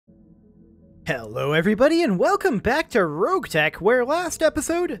Hello everybody and welcome back to RogueTech, where last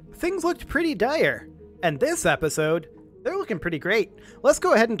episode, things looked pretty dire. And this episode, they're looking pretty great. Let's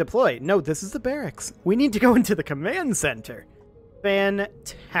go ahead and deploy. No, this is the barracks. We need to go into the command center.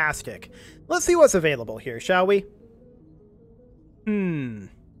 Fantastic. Let's see what's available here, shall we?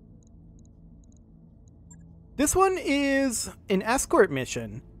 This one is an escort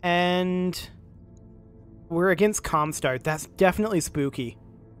mission, and we're against Comstar. That's definitely spooky.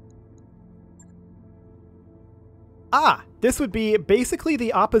 Ah, this would be basically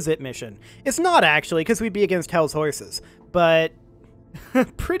the opposite mission. It's not actually, because we'd be against Hell's Horses, but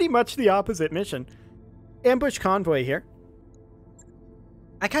pretty much the opposite mission. Ambush convoy here.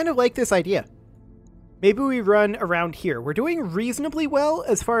 I kind of like this idea. Maybe we run around here. We're doing reasonably well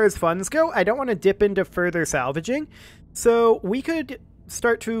as far as funds go. I don't want to dip into further salvaging, so we could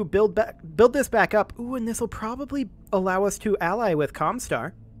start to build this back up. Ooh, and this will probably allow us to ally with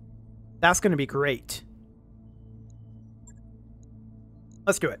Comstar. That's going to be great.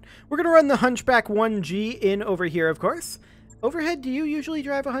 Let's do it. We're going to run the Hunchback 1G in over here, of course. Overhead, do you usually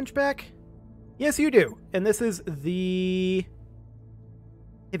drive a Hunchback? Yes, you do. And this is the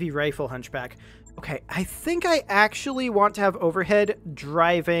heavy rifle Hunchback. Okay, I think I actually want to have Overhead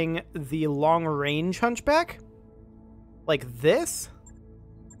driving the long-range Hunchback. Like this.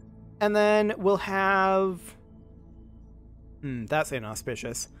 And then we'll have... that's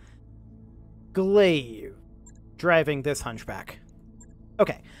inauspicious. Glaive driving this Hunchback.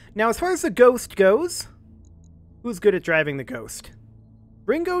 Okay, now as far as the Ghost goes, who's good at driving the Ghost?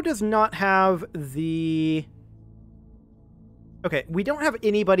 Ringo does not have the... Okay, we don't have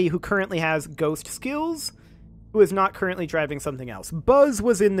anybody who currently has Ghost skills who is not currently driving something else. Buzz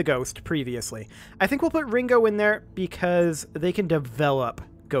was in the Ghost previously. I think we'll put Ringo in there because they can develop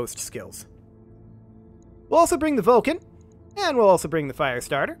Ghost skills. We'll also bring the Vulcan, and we'll also bring the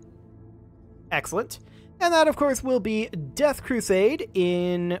Firestarter. Excellent. And that, of course, will be Death Crusade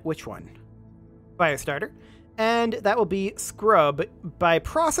in... which one? Firestarter. And that will be Scrub by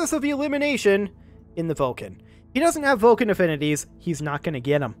process of elimination in the Vulcan. He doesn't have Vulcan affinities. He's not going to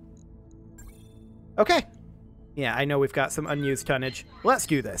get them. Okay. Yeah, I know we've got some unused tonnage. Let's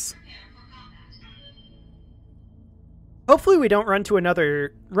do this. Hopefully we don't run into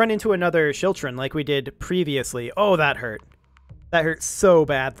another Shiltron like we did previously. Oh, that hurt. That hurt so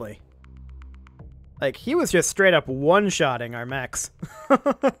badly. Like, he was just straight up one-shotting our mechs.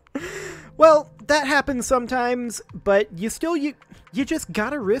 Well, that happens sometimes, but you just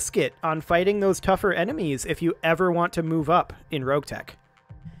gotta risk it on fighting those tougher enemies if you ever want to move up in RogueTech.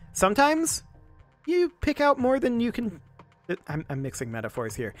 Sometimes, you pick out more than you can... I'm mixing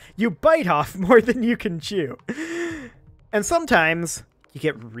metaphors here. You bite off more than you can chew. And sometimes, you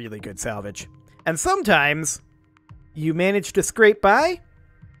get really good salvage. And sometimes, you manage to scrape by...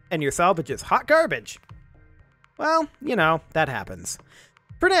 and your salvage is hot garbage. Well, you know, that happens.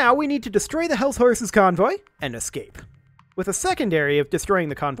 For now, we need to destroy the Hell's Horses convoy and escape, with a secondary of destroying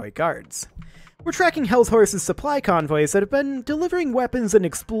the convoy guards. We're tracking Hell's Horses supply convoys that have been delivering weapons and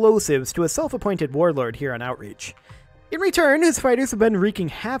explosives to a self-appointed warlord here on Outreach. In return, his fighters have been wreaking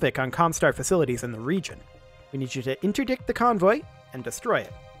havoc on Comstar facilities in the region. We need you to interdict the convoy and destroy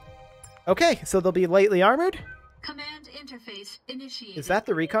it. Okay, so they'll be lightly armored. Command interface initiated. Is that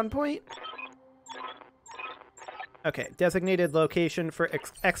the recon point? Okay, designated location for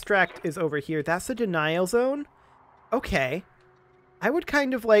extract is over here. That's the denial zone? Okay. I would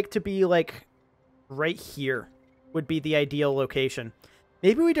kind of like to be, like, right here would be the ideal location.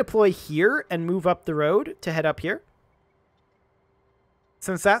 Maybe we deploy here and move up the road to head up here.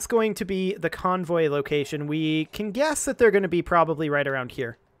 Since that's going to be the convoy location, we can guess that they're going to be probably right around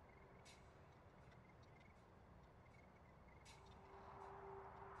here.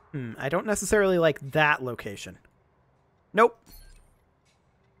 I don't necessarily like that location. Nope.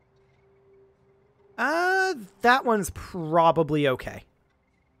 That one's probably okay.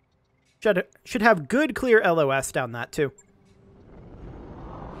 Should have good, clear LOS down that, too.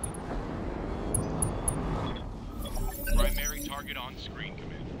 Primary target on screen,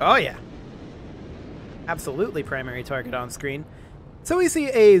 Commander. Oh, yeah. Absolutely primary target on screen. So we see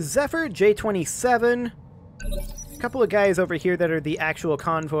a Zephyr J-27... couple of guys over here that are the actual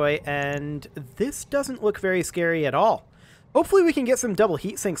convoy, and this doesn't look very scary at all. Hopefully we can get some double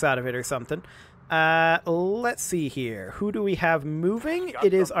heat sinks out of it or something. Let's see here. Who do we have moving?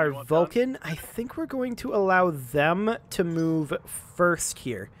 It is our Vulcan. I think we're going to allow them to move first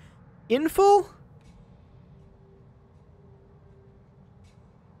here. Inful?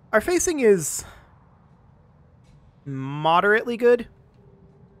 Our facing is moderately good.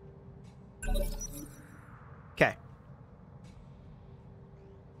 Okay.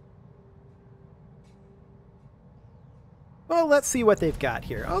 Well, let's see what they've got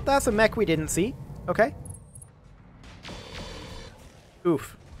here. Oh, that's a mech we didn't see. Okay.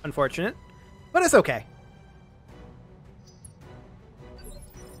 Oof. Unfortunate. But it's okay.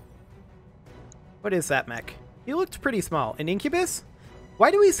 What is that mech? He looked pretty small. An incubus? Why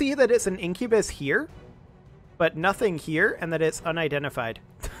do we see that it's an incubus here, but nothing here, and that it's unidentified?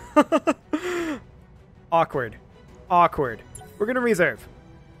 Awkward. Awkward. We're going to reserve.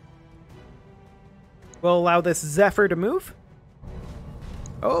 We'll allow this Zephyr to move.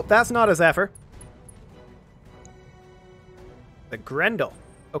 Oh, that's not a Zephyr. The Grendel.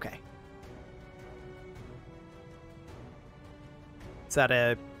 Okay. Is that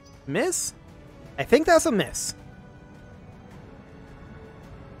a miss? I think that's a miss.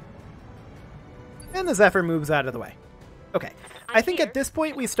 And the Zephyr moves out of the way. Okay. I think at this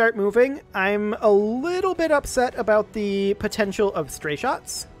point we start moving. I'm a little bit upset about the potential of stray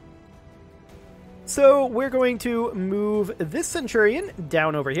shots. So we're going to move this Centurion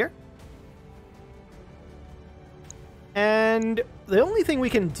down over here. And the only thing we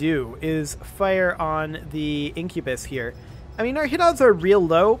can do is fire on the Incubus here. I mean, our hit odds are real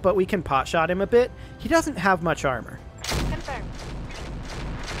low, but we can pot shot him a bit. He doesn't have much armor. Confirmed.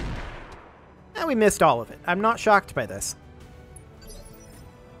 And we missed all of it. I'm not shocked by this.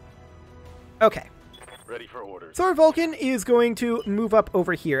 Okay. Ready for orders. So our Vulcan is going to move up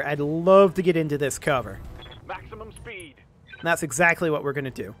over here. I'd love to get into this cover. Maximum speed. And that's exactly what we're going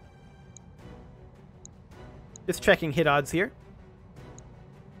to do. Just checking hit odds here.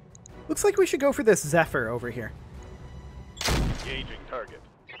 Looks like we should go for this Zephyr over here. Engaging target.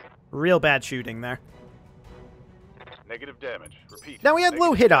 Real bad shooting there. Negative damage. Repeat. Now we had low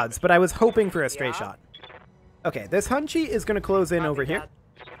Negative hit damage. odds, but I was hoping for a stray shot. Okay, this Hunchy is going to close in over here.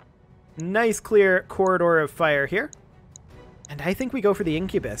 Nice clear corridor of fire here. And I think we go for the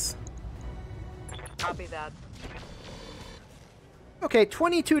Incubus. Copy that. Okay,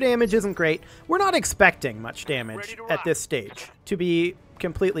 22 damage isn't great. We're not expecting much damage at this stage, to be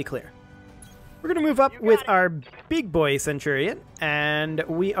completely clear. We're going to move up with our big boy Centurion, and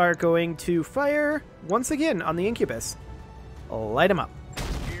we are going to fire once again on the Incubus. Light him up.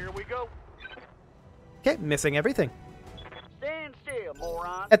 Here we go. Okay, missing everything. Stand still,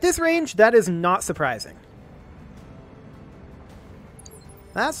 moron. At this range, that is not surprising.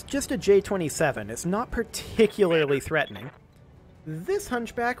 That's just a J-27. It's not particularly threatening. This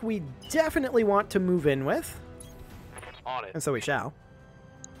Hunchback we definitely want to move in with. On it. And so we shall.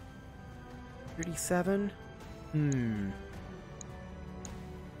 37.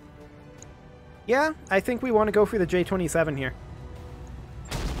 Yeah, I think we want to go for the J-27 here.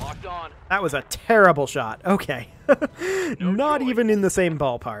 Locked on. That was a terrible shot. Okay. Not even in the same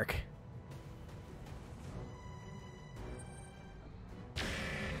ballpark.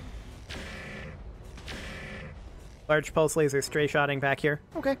 Large pulse laser stray shotting back here.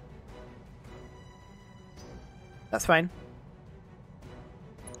 Okay. That's fine.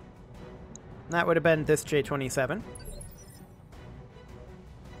 That would have been this J-27.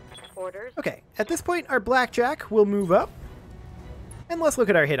 Orders. Okay, at this point, our Blackjack will move up. And let's look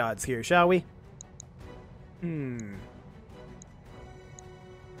at our hit odds here, shall we?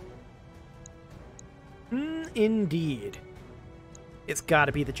 Indeed. It's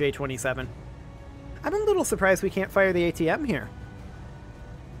gotta be the J-27. I'm a little surprised we can't fire the ATM here.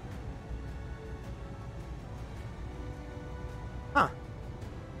 Huh.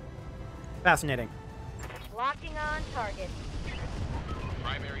 Fascinating. Locking on target.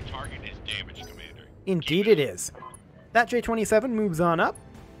 Primary target is damaged, Commander. Indeed it is. That J-27 moves on up.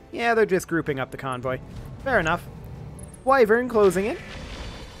 Yeah, they're just grouping up the convoy. Fair enough. Wyvern closing in.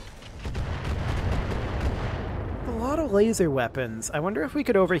 A lot of laser weapons. I wonder if we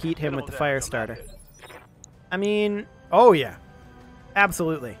could overheat him with the fire starter. I mean, oh yeah.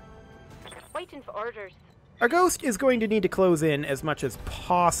 Absolutely. Waiting for orders. Our Ghost is going to need to close in as much as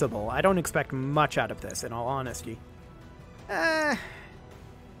possible. I don't expect much out of this, in all honesty. We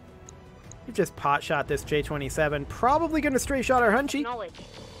just pot shot this J-27. Probably going to stray shot our Hunchy. Knowledge.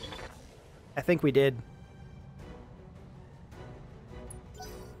 I think we did.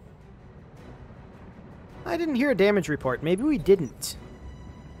 I didn't hear a damage report. Maybe we didn't.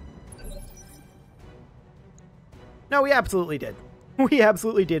 No, we absolutely did. We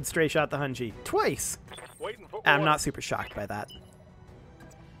absolutely did stray shot the Hunchy. Twice. Waiting for I'm not super shocked by that.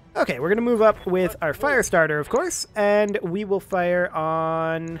 Okay, we're going to move up with our fire starter, of course, and we will fire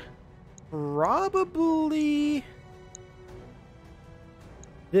on probably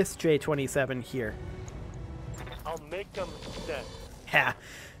this J-27 here. I'll make them dead. Yeah,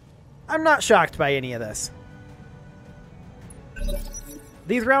 I'm not shocked by any of this.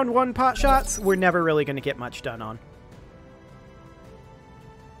 These round one pot shots, we're never really going to get much done on.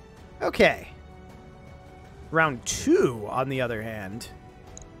 Okay. Round 2, on the other hand.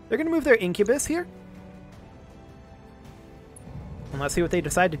 They're going to move their Incubus here. And let's see what they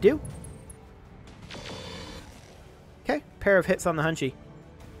decide to do. Okay, pair of hits on the Hunchy.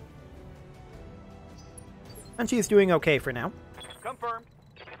 Hunchy is doing okay for now. Confirmed.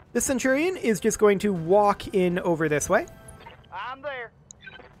 The Centurion is just going to walk in over this way. I'm there.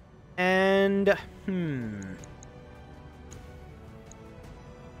 And,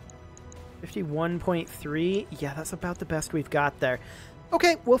 51.3. Yeah, that's about the best we've got there.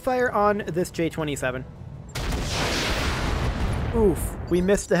 Okay, we'll fire on this J27. Oof, we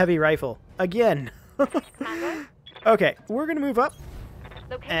missed the heavy rifle. Again. Okay, we're going to move up.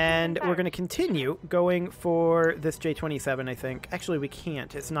 And we're going to continue going for this J27, I think. Actually, we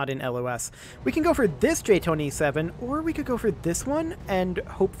can't. It's not in LOS. We can go for this J27, or we could go for this one and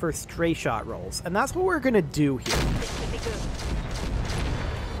hope for stray shot rolls. And that's what we're going to do here.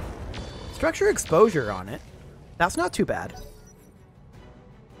 Structure exposure on it. That's not too bad.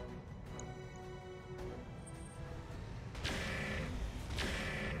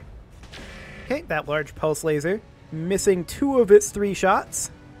 Okay, that large pulse laser. Missing 2 of its 3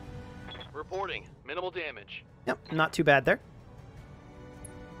 shots. Reporting. Minimal damage. Yep, not too bad there.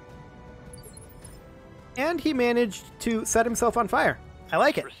 And he managed to set himself on fire. I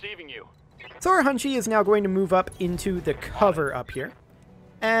like it. Receiving you. So our Hunchy is now going to move up into the cover up here.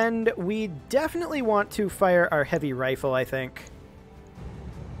 And we definitely want to fire our heavy rifle, I think.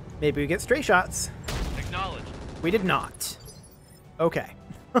 Maybe we get stray shots. Acknowledged. We did not. Okay.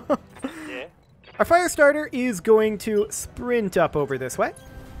 Yeah. Our fire starter is going to sprint up over this way.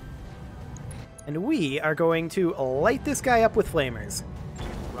 And we are going to light this guy up with flamers.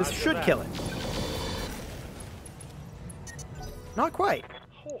 This Roger should that. kill it. Not quite.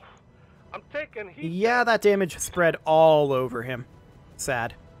 Oh, I'm taking heat. Yeah, that damage spread all over him.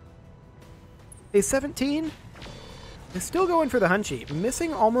 Sad. A 17? Is still going for the Hunchy,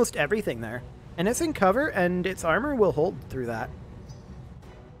 missing almost everything there. And it's in cover, and its armor will hold through that.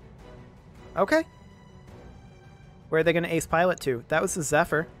 Okay. Where are they going to ace pilot to? That was the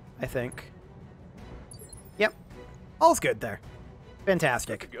Zephyr, I think. Yep. All's good there.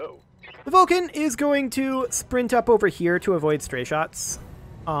 Fantastic. Go. The Vulcan is going to sprint up over here to avoid stray shots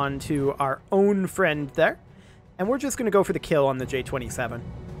onto our own friend there. And we're just going to go for the kill on the J27.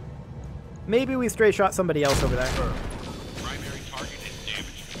 Maybe we stray shot somebody else over there. Primary target is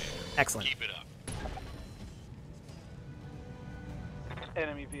damaged, Commander. Excellent. Keep it up.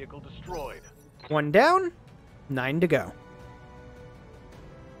 Enemy vehicle destroyed. 1 down, 9 to go.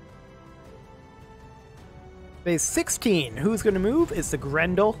 Phase 16. Who's going to move? It's the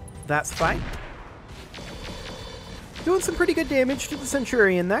Grendel. That's fine. Doing some pretty good damage to the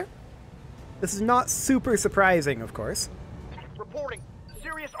Centurion there. This is not super surprising, of course. Reporting.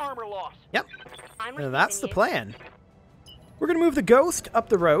 Serious armor loss. Yep. I'm That's the receiving plan. We're going to move the Ghost up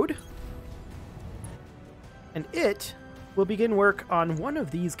the road. And it will begin work on one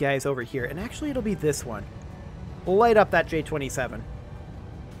of these guys over here. And actually, it'll be this one. We'll light up that J27.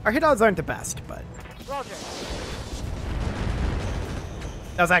 Our hit odds aren't the best, but you. Roger.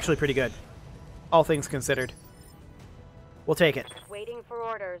 that was actually pretty good. All things considered. We'll take it. Waiting for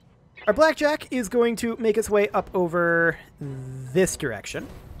orders. Our Blackjack is going to make its way up over this direction.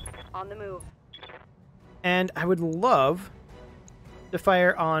 On the move. And I would love to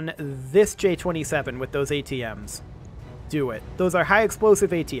fire on this J27 with those ATMs. Do it. Those are high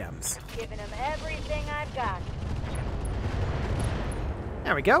explosive ATMs. Giving them everything I've got.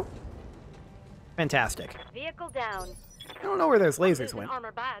 There we go. Fantastic. Vehicle down. I don't know where those lasers Losing went.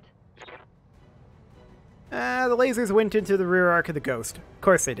 armor bad. The lasers went into the rear arc of the Ghost. Of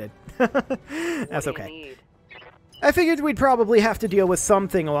course they did. That's What do you okay. need? I figured we'd probably have to deal with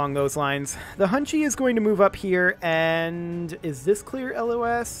something along those lines. The Hunchy is going to move up here, and is this clear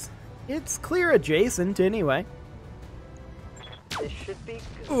LOS? It's clear adjacent anyway. This should be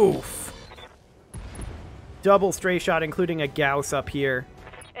good. Oof. Double stray shot, including a Gauss up here.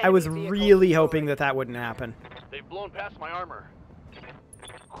 I was Enemy vehicle really destroyed. hoping that that wouldn't happen. They've blown past my armor.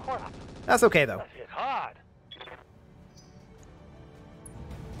 Crap. That's okay, though. That hit hard.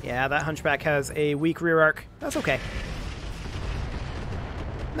 Yeah, that Hunchback has a weak rear arc. That's okay.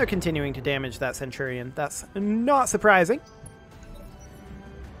 They're continuing to damage that Centurion. That's not surprising.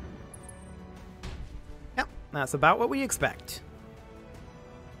 Yep, that's about what we expect.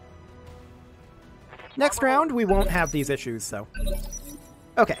 Next round, we won't have these issues, so.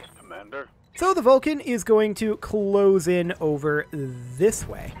 Okay, Commander. so the Vulcan is going to close in over this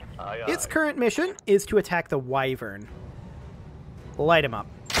way. Aye, Its aye. current mission is to attack the Wyvern. Light him up.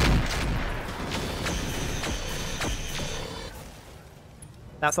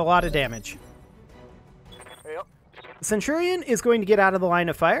 That's a lot of damage. Yep. The Centurion is going to get out of the line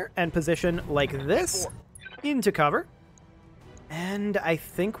of fire and position like this into cover. And I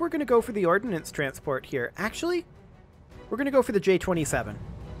think we're going to go for the ordnance transport here. Actually, we're going to go for the J-27.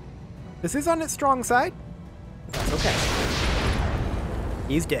 This is on its strong side, but that's okay.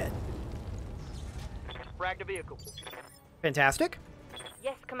 He's dead. Frag the vehicle. Fantastic.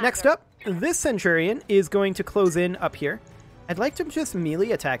 Yes, Commander. Next up, this Centurion is going to close in up here. I'd like to just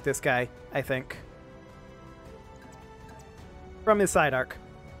melee attack this guy, I think. From his side arc.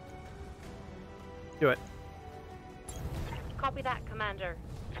 Do it. Copy that, Commander.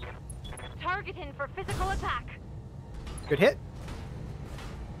 Targeting for physical attack. Good hit.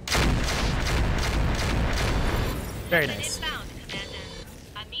 Very nice. Inbound, Commander.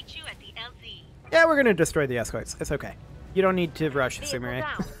 I'll meet you at the LZ. Yeah, we're going to destroy the escorts. It's okay. You don't need to rush, Vehicle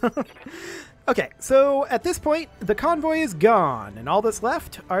Sumire. Okay, so at this point, the convoy is gone, and all that's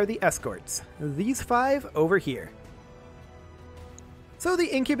left are the escorts. These 5 over here. So the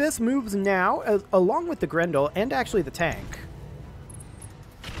Incubus moves now, along with the Grendel, and actually the tank.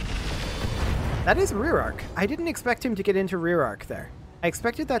 That is rear arc. I didn't expect him to get into rear arc there. I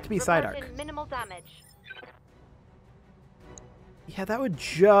expected that to be side arc. Reporting minimal damage. Yeah, that would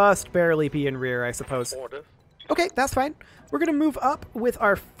just barely be in rear, I suppose. Order. Okay, that's fine. We're going to move up with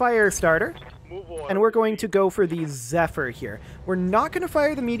our fire starter, Move on. and we're going to go for the Zephyr here. We're not going to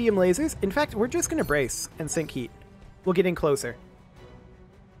fire the medium lasers. In fact, we're just going to brace and sink heat. We'll get in closer.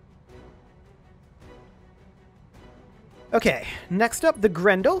 Okay, next up, the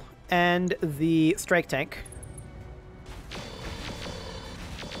Grendel and the strike tank.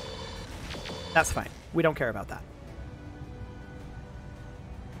 That's fine. We don't care about that.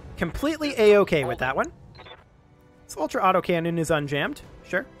 Completely A-okay with that one. This Ultra Autocannon is unjammed.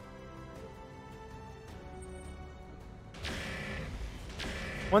 Sure.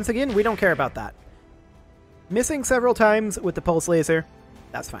 Once again, we don't care about that. Missing several times with the pulse laser.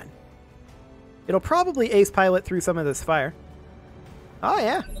 That's fine. It'll probably ace pilot through some of this fire. Oh,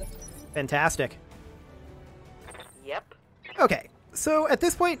 yeah. Fantastic. Yep. Okay, so at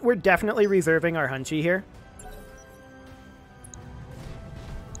this point, we're definitely reserving our Hunchy here.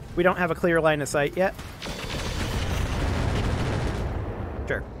 We don't have a clear line of sight yet.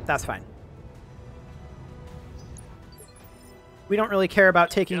 Sure, that's fine. We don't really care about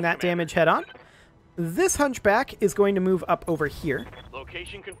taking that damage head on. This Hunchback is going to move up over here.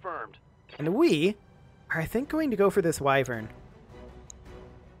 Location confirmed. And we are, I think, going to go for this Wyvern.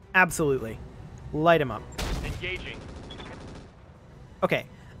 Absolutely. Light him up. Engaging. Okay,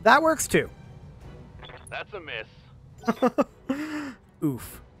 that works too. That's a miss.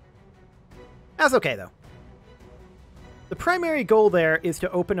 Oof. That's okay, though. The primary goal there is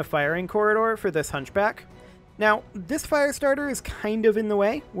to open a firing corridor for this Hunchback. Now, this fire starter is kind of in the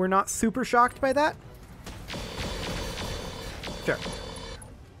way. We're not super shocked by that. Sure.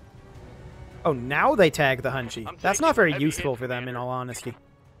 Oh, now they tag the Hunchy. That's not very useful for them, in all honesty.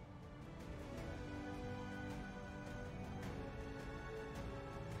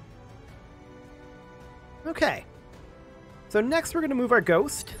 Okay. So next we're going to move our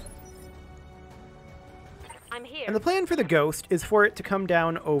Ghost. I'm here. And the plan for the Ghost is for it to come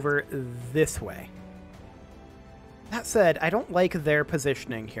down over this way. That said, I don't like their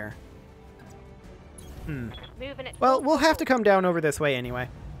positioning here. Moving it. Well, we'll have to come down over this way anyway.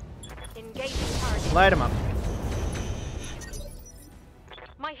 Engaging target. Light them up.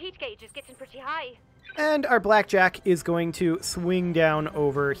 My heat gauge is getting pretty high. And our Blackjack is going to swing down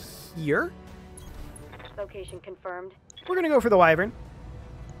over here. Location confirmed. We're going to go for the Wyvern.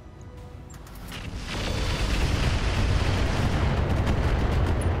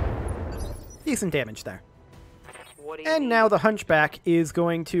 Decent damage there. What do you And need? now the Hunchback is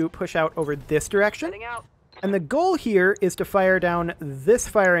going to push out over this direction. Heading out. And the goal here is to fire down this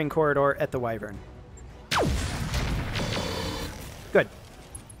firing corridor at the Wyvern. Good.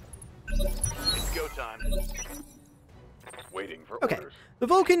 It's go time. Waiting for Okay. orders. The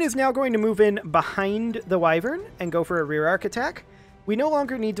Vulcan is now going to move in behind the Wyvern and go for a rear arc attack. We no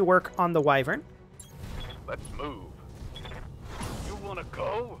longer need to work on the Wyvern. Let's move. You wanna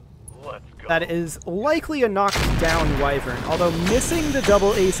go? Let's go. That is likely a knocked down Wyvern, although missing the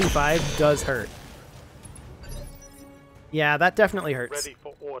double AC5 does hurt. Yeah, that definitely hurts. Ready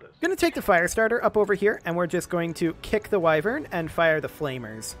for orders. Gonna take the fire starter up over here, and we're just going to kick the Wyvern and fire the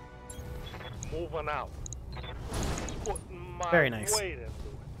Flamers. Moving out. Putting my Very nice. weight into it.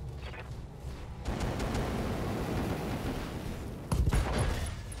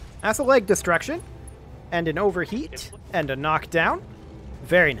 That's a leg destruction, and an overheat, and a knockdown.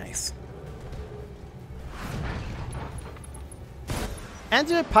 Very nice. And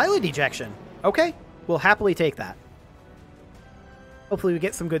a pilot ejection. Okay, we'll happily take that. Hopefully we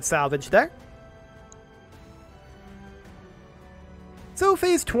get some good salvage there. So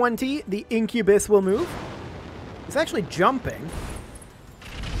phase 20, the Incubus will move. It's actually jumping.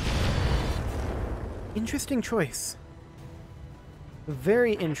 Interesting choice.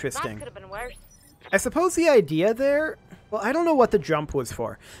 Very interesting. That could have been worse. I suppose the idea there... Well, I don't know what the jump was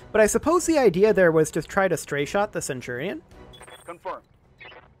for, but I suppose the idea there was to try to stray shot the Centurion. Confirmed.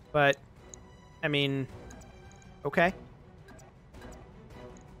 But, I mean, okay.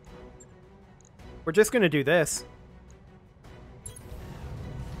 We're just going to do this.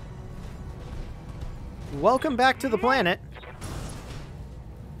 Welcome back to the planet.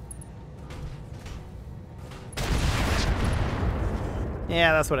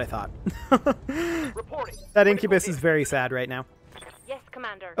 Yeah, that's what I thought. Reporting. That Incubus is very sad right now. Yes,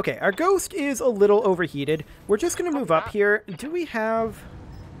 Commander. Okay, our Ghost is a little overheated. We're just going to move up here. Do we have...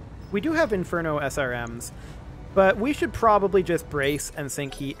 We do have Inferno SRMs, but we should probably just brace and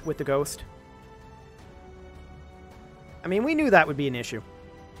sink heat with the Ghost. I mean, we knew that would be an issue.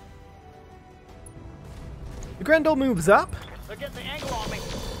 The Grendel moves up. They're getting the angle on me.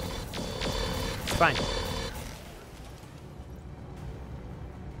 It's fine.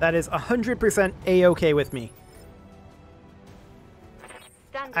 That is 100% A-okay with me.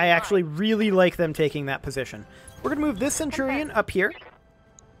 Standing I actually by. really like them taking that position. We're going to move this Centurion up here.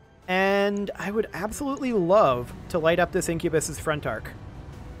 And I would absolutely love to light up this Incubus's front arc.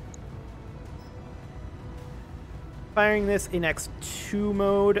 Firing this in X2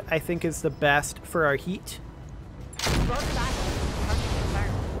 mode, I think, is the best for our heat. Roger that. Target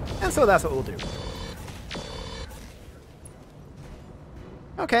confirmed. And so that's what we'll do.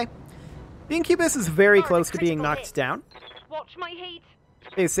 Okay. The Incubus is very close to being knocked down. Watch my heat.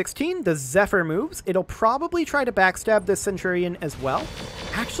 Phase 16, the Zephyr moves. It'll probably try to backstab this Centurion as well.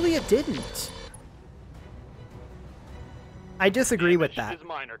 Actually, it didn't. I disagree with that. Is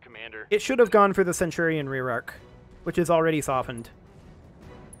minor, Commander. It should have gone for the Centurion rear arc, which is already softened.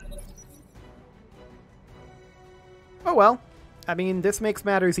 Oh well. I mean, this makes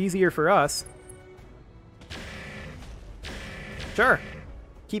matters easier for us. Sure.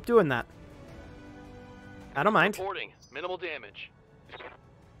 Keep doing that. I don't mind. Reporting. Minimal damage.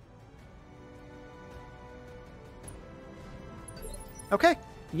 Okay.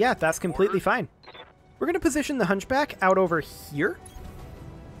 Yeah, that's completely fine. We're going to position the Hunchback out over here.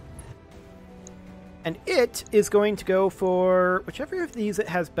 And it is going to go for whichever of these it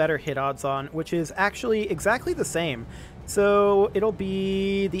has better hit odds on, which is actually exactly the same. So it'll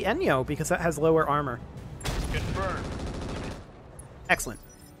be the Enyo, because that has lower armor. Confirmed. Excellent.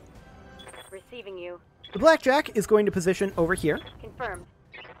 Receiving you. The Blackjack is going to position over here. Confirmed.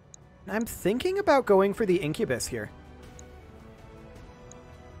 I'm thinking about going for the Incubus here.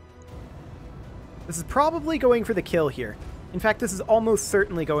 This is probably going for the kill here. In fact, this is almost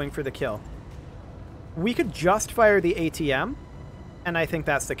certainly going for the kill. We could just fire the ATM, and I think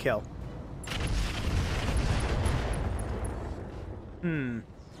that's the kill. A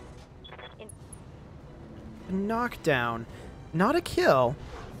knockdown. Not a kill.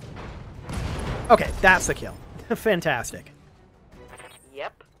 Okay, that's the kill. Fantastic.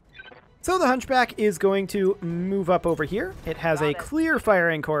 Yep. So the Hunchback is going to move up over here. It has a clear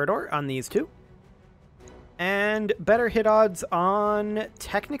firing corridor on these two. And better hit odds on,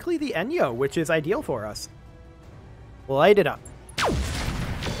 technically, the Enyo, which is ideal for us. Light it up.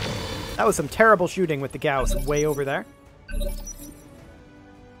 That was some terrible shooting with the Gauss way over there.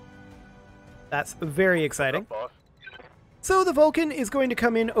 That's very exciting. Boss. So the Vulcan is going to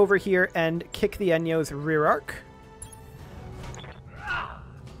come in over here and kick the Enyo's rear arc.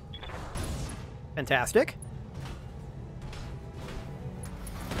 Fantastic.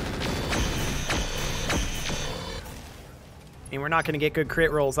 I mean, we're not going to get good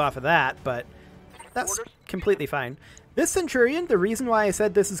crit rolls off of that, but that's completely fine. This Centurion, the reason why I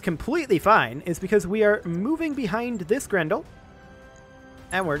said this is completely fine is because we are moving behind this Grendel,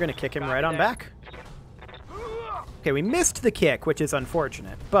 and we're going to kick him right on back. Okay, we missed the kick, which is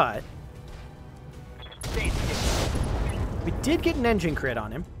unfortunate, but we did get an engine crit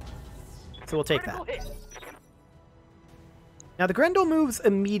on him, so we'll take that. Now, the Grendel moves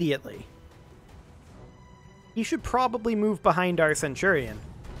immediately. He should probably move behind our Centurion,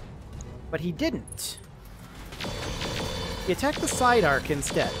 but he didn't. He attacked the side arc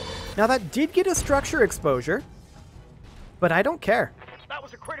instead. Now, that did get a structure exposure, but I don't care. That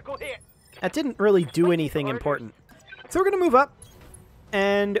was a critical hit. That didn't really do anything important. So we're going to move up,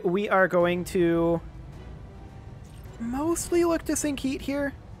 and we are going to mostly look to sink heat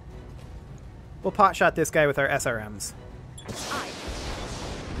here. We'll pot shot this guy with our SRMs.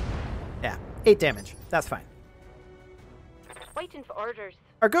 8 damage. That's fine. Waiting for orders.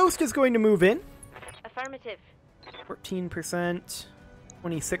 Our ghost is going to move in. Affirmative. 14%,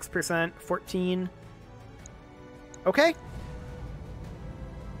 26%, 14. Okay.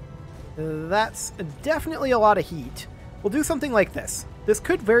 That's definitely a lot of heat. We'll do something like this. This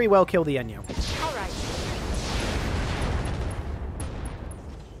could very well kill the Enyo. All right.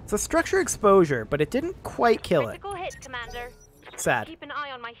 It's a structure exposure, but it didn't quite kill it. Critical hit, Commander. Sad. Keep an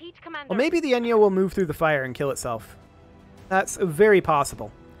eye on my heat, Commander. Well, maybe the Enyo will move through the fire and kill itself. That's very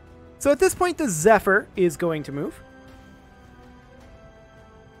possible. So at this point, the Zephyr is going to move.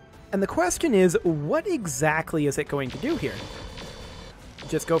 And the question is, what exactly is it going to do here?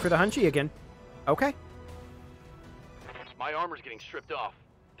 Just go for the Hunchy again. Okay. My armor's getting stripped off.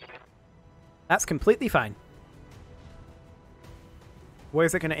 That's completely fine.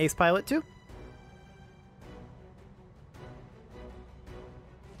 Where's it going to ace pilot to?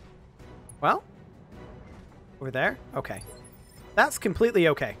 Well, over there? Okay. That's completely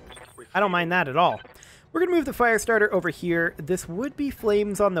okay. I don't mind that at all. We're going to move the fire starter over here. This would be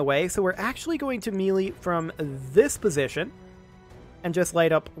flames on the way, so we're actually going to melee from this position and just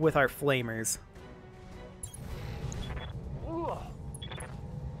light up with our flamers.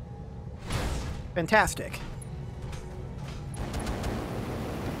 Fantastic.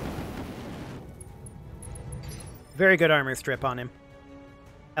 Very good armor strip on him.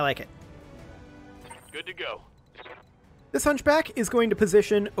 I like it. Good to go. This Hunchback is going to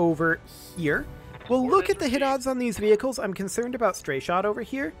position over here. We'll look at the hit odds on these vehicles. I'm concerned about stray shot over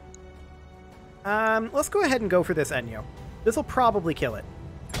here. Let's go ahead and go for this Enyo. This will probably kill it.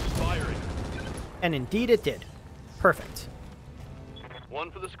 Firing. And indeed it did. Perfect.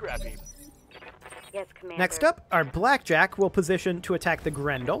 One for the scrap heap. Yes, Commander. Next up, our Blackjack will position to attack the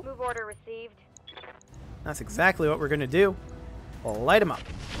Grendel. Move order received. That's exactly what we're going to do. We'll light him up.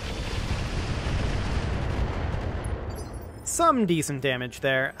 Some decent damage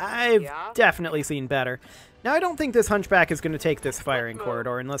there. I've definitely seen better. Now, I don't think this Hunchback is going to take this firing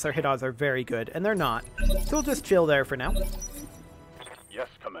corridor unless our hit odds are very good, and they're not. So we'll just chill there for now. Yes,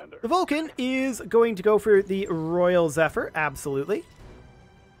 Commander. The Vulcan is going to go for the Royal Zephyr, absolutely.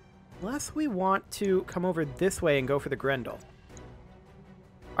 Unless we want to come over this way and go for the Grendel.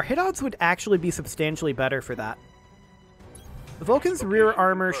 Our hit odds would actually be substantially better for that. The Vulcan's rear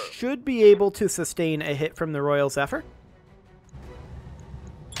armor should be able to sustain a hit from the Royal Zephyr.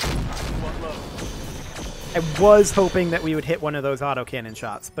 I was hoping that we would hit one of those autocannon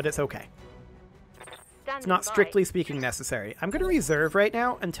shots, but it's okay. It's not strictly speaking necessary. I'm going to reserve right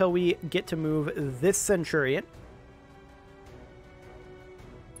now until we get to move this Centurion.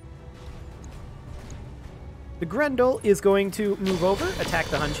 The Grendel is going to move over, attack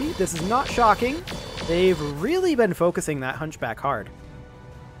the Hunchy. This is not shocking. They've really been focusing that Hunchback hard.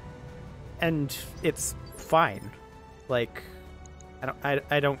 And it's fine. Like,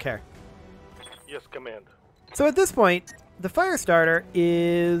 I don't care. Yes, Commander. So at this point, the Firestarter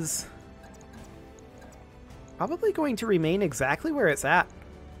is probably going to remain exactly where it's at.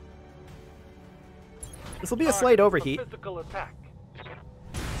 This will be a slight overheat, Physical attack.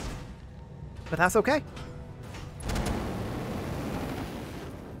 but that's okay.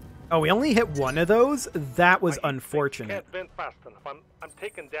 Oh, we only hit one of those? That was unfortunate. Can't vent fast enough. I'm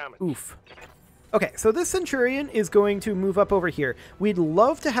taking damage. Oof. Okay, so this Centurion is going to move up over here. We'd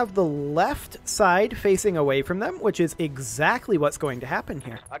love to have the left side facing away from them, which is exactly what's going to happen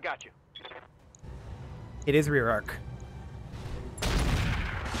here. I got you. It is rear arc.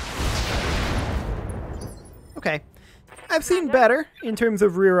 Okay. I've seen better in terms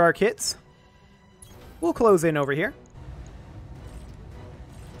of rear arc hits. We'll close in over here.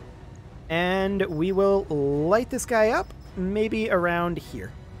 And we will light this guy up, maybe around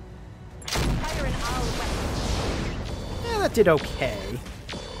here. Yeah, that did okay.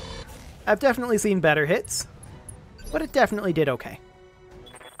 I've definitely seen better hits, but it definitely did okay.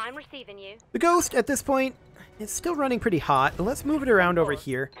 I'm receiving you. The Ghost, at this point, is still running pretty hot. Let's move it around over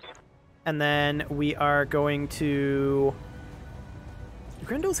here. And then we are going to...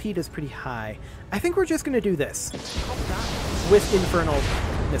 Grendel's heat is pretty high. I think we're just going to do this with Infernal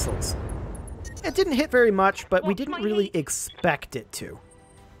Missiles. It didn't hit very much, but we didn't really expect it to.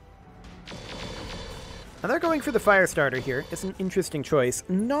 Now they're going for the Firestarter here. It's an interesting choice.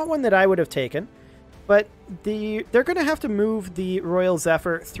 Not one that I would have taken, but they're going to have to move the Royal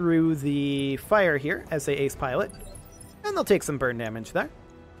Zephyr through the fire here as they ace pilot, and they'll take some burn damage there.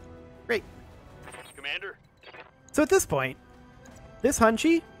 Great. Commander? So at this point, this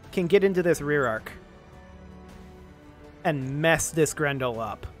Hunchy can get into this rear arc and mess this Grendel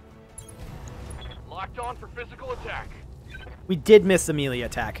up. Locked on for physical attack. We did miss the melee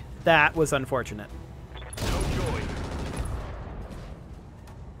attack. That was unfortunate. No joy.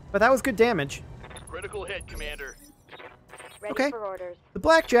 But that was good damage. Critical hit, Commander. Ready Okay. for orders. The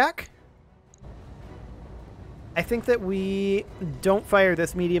blackjack. I think that we don't fire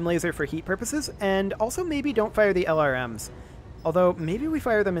this medium laser for heat purposes, and also maybe don't fire the LRMs. Although, maybe we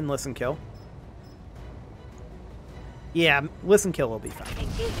fire them in listen kill. Yeah, listen kill will be fine.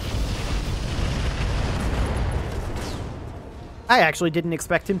 I actually didn't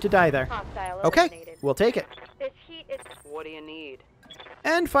expect him to die there. Hostile Okay, eliminated. we'll take it. This heat is... What do you need?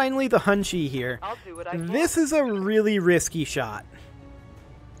 And finally, the Hunchy here. I'll do what I can. This is a really risky shot.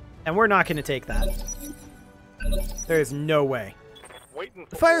 And we're not going to take that. There's no way. Waiting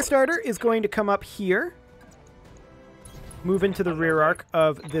The for Firestarter is going to come up here, move into the rear arc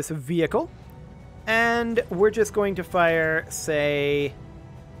of this vehicle, and we're just going to fire, say,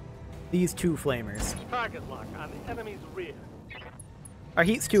 these two flamers. Target lock on the enemy's rear. Our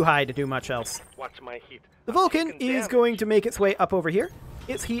heat's too high to do much else. Watch my heat. The Vulcan is going to make its way up over here.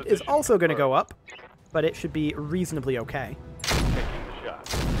 Its heat is also going to go up, but it should be reasonably okay. Taking the shot.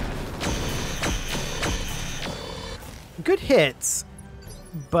 Good hits,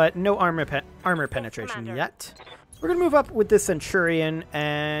 but no armor penetration Commander. yet. We're going to move up with this Centurion,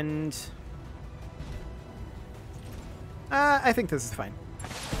 and... I think this is fine.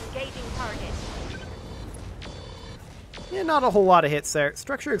 Engaging target. Yeah, not a whole lot of hits there.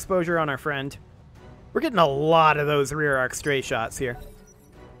 Structure exposure on our friend. We're getting a lot of those rear arc stray shots here.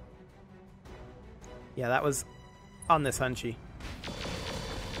 Yeah, that was on this Hunchy.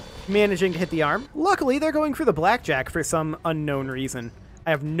 Managing to hit the arm. Luckily, they're going for the blackjack for some unknown reason. I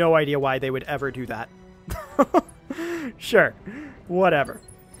have no idea why they would ever do that. Sure. Whatever.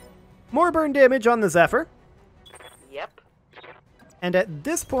 More burn damage on the Zephyr. Yep. And at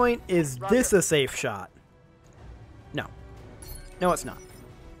this point, is this a safe shot? No. No, it's not.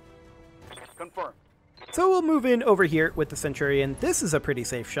 Confirmed. So we'll move in over here with the Centurion. This is a pretty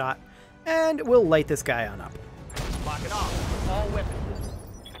safe shot. And we'll light this guy on up. Lock it off. All weapons.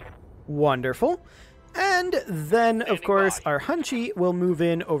 Wonderful. And then, of Standing course, by. our Hunchy will move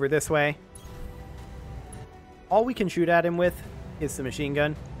in over this way. All we can shoot at him with is the machine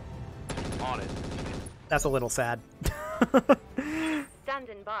gun. On it. That's a little sad.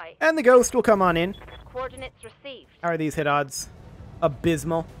 Standing by. And the Ghost will come on in. Coordinates received. How are these hit odds?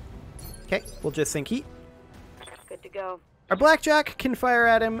 Abysmal. Okay, we'll just sink heat. Good to go. Our Blackjack can fire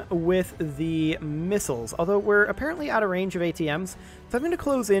at him with the missiles, although we're apparently out of range of ATMs, so I'm going to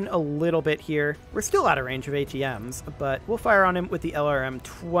close in a little bit here. We're still out of range of ATMs, but we'll fire on him with the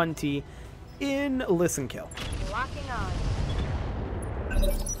LRM-20 in Listen Kill. Locking on.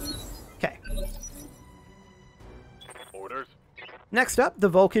 Okay. Orders. Next up, the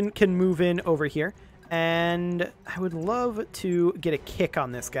Vulcan can move in over here, and I would love to get a kick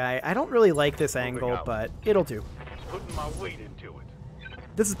on this guy. I don't really like this angle, out. but it'll do. Putting my weight into it.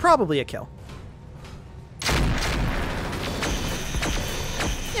 This is probably a kill.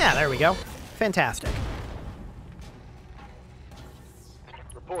 Yeah, there we go. Fantastic.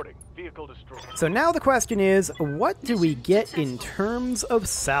 Reporting. Vehicle destroyed. So now the question is, what do we get in terms of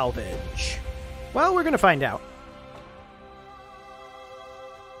salvage? Well, we're going to find out.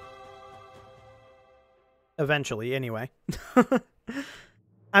 Eventually, anyway.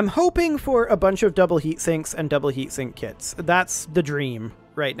 I'm hoping for a bunch of double heat sinks and double heat sink kits. That's the dream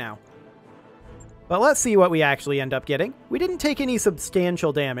right now. But let's see what we actually end up getting. We didn't take any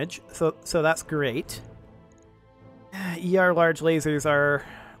substantial damage, so that's great. ER large lasers are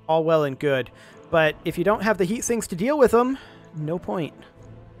all well and good, but if you don't have the heat sinks to deal with them, no point.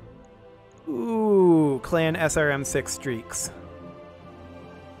 Ooh, Clan SRM-6 streaks.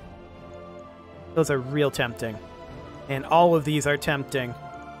 Those are real tempting. And all of these are tempting.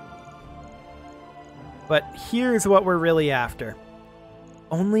 But here's what we're really after.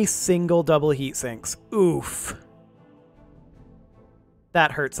 Only single double heat sinks. Oof.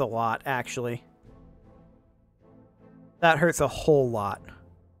 That hurts a lot, actually. That hurts a whole lot.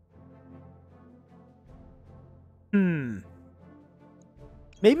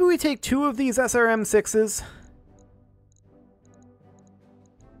 Maybe we take 2 of these SRM-6s.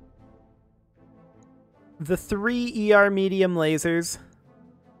 The 3 ER medium lasers.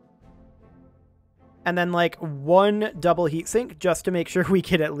 And then, like, 1 double heatsink just to make sure we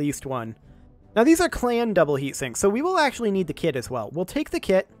get at least 1. Now, these are clan double heatsinks, so we will actually need the kit as well. We'll take the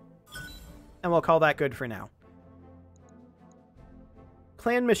kit, and we'll call that good for now.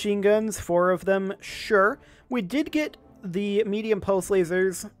 Clan machine guns, 4 of them, sure. We did get the medium pulse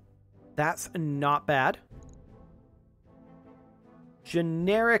lasers. That's not bad.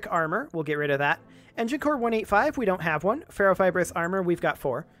 generic armor. We'll get rid of that. Engine core 185, we don't have one. Ferrofibrous armor, we've got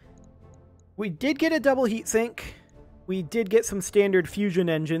 4. We did get a double heatsink. We did get some standard fusion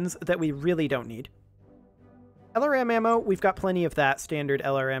engines that we really don't need. LRM ammo, we've got plenty of that standard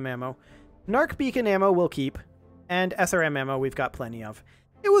LRM ammo. Narc beacon ammo we'll keep. And SRM ammo we've got plenty of.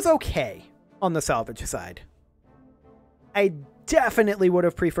 It was okay on the salvage side. I definitely would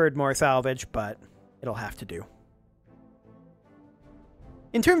have preferred more salvage, but it'll have to do.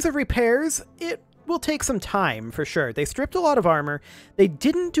 In terms of repairs, it will take some time for sure. They stripped a lot of armor. They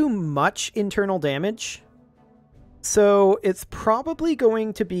didn't do much internal damage. So it's probably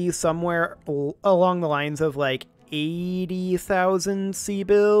going to be somewhere along the lines of like 80,000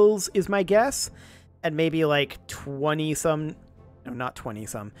 C-bills is my guess. And maybe like 20-some... No, not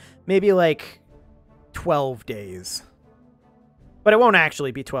 20-some. Maybe like 12 days. But it won't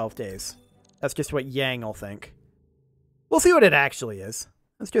actually be 12 days. That's just what Yang will think. We'll see what it actually is.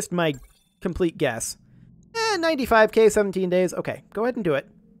 That's just my complete guess. 95k, 17 days. Okay, go ahead and do it.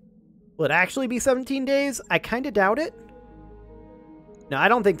 Will it actually be 17 days? I kind of doubt it. No, I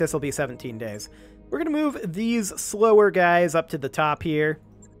don't think this will be 17 days. We're going to move these slower guys up to the top here.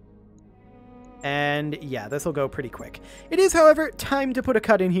 And yeah, this will go pretty quick. It is, however, time to put a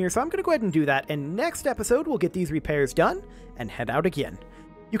cut in here, so I'm going to go ahead and do that. And next episode, we'll get these repairs done and head out again.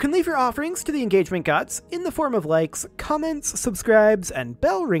 You can leave your offerings to the engagement gods in the form of likes, comments, subscribes, and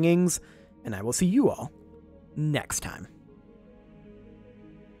bell ringings, and I will see you all next time.